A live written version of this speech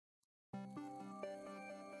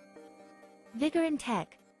Vigorun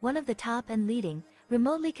Tech, one of the top and leading,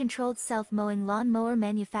 remotely controlled self-mowing lawn mower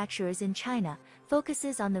manufacturers in China,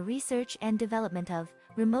 focuses on the research and development of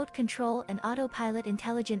remote control and autopilot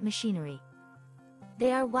intelligent machinery.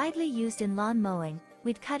 They are widely used in lawn mowing,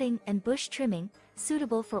 weed cutting and bush trimming,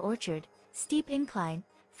 suitable for orchard, steep incline,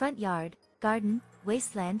 front yard, garden,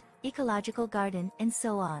 wasteland, ecological garden and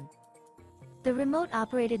so on. The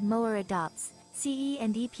remote-operated mower adopts CE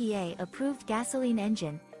and EPA approved gasoline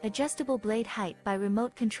engine, adjustable blade height by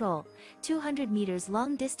remote control, 200 meters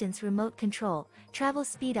long distance remote control, travel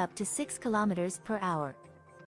speed up to 6 kilometers per hour.